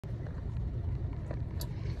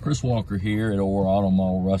Chris Walker here at Orr Auto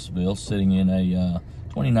Mall, Russellville, sitting in a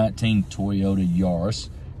 2019 Toyota Yaris,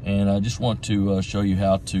 and I just want to show you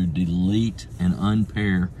how to delete and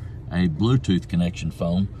unpair a Bluetooth connection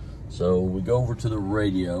phone. So we go over to the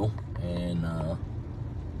radio and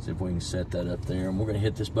see if we can set that up there, and we're going to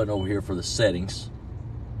hit this button over here for the settings,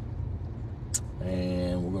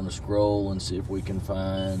 and we're going to scroll and see if we can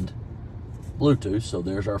find Bluetooth. So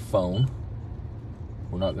there's our phone.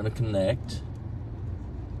 We're not going to connect,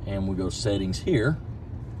 and we go settings here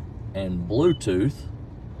and Bluetooth,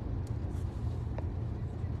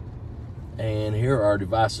 and here are our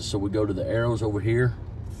devices. So we go to the arrows over here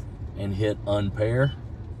and hit unpair,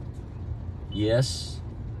 yes,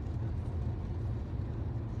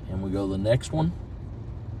 and we go to the next one,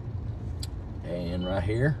 and right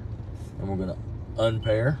here, and we're going to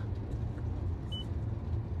unpair,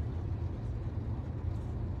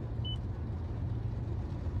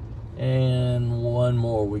 and one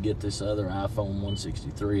more. We get this other iPhone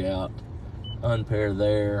 163 out, unpair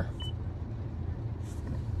there,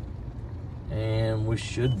 and we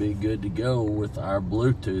should be good to go with our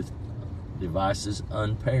Bluetooth devices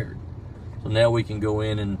unpaired. So now we can go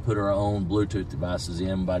in and put our own Bluetooth devices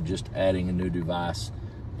in by just adding a new device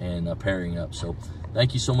and pairing up. So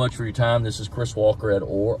thank you so much for your time. This is Chris Walker at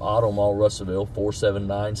Orr Auto Mall, Russellville,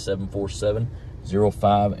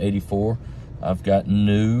 479-747-0584. I've got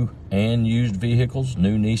new and used vehicles,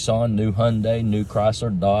 new Nissan, new Hyundai, new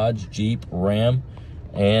Chrysler, Dodge, Jeep, Ram,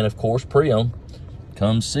 and of course pre-owned.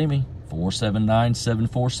 Come see me,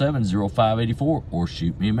 479-747-0584, or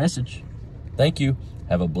shoot me a message. Thank you.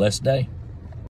 Have a blessed day.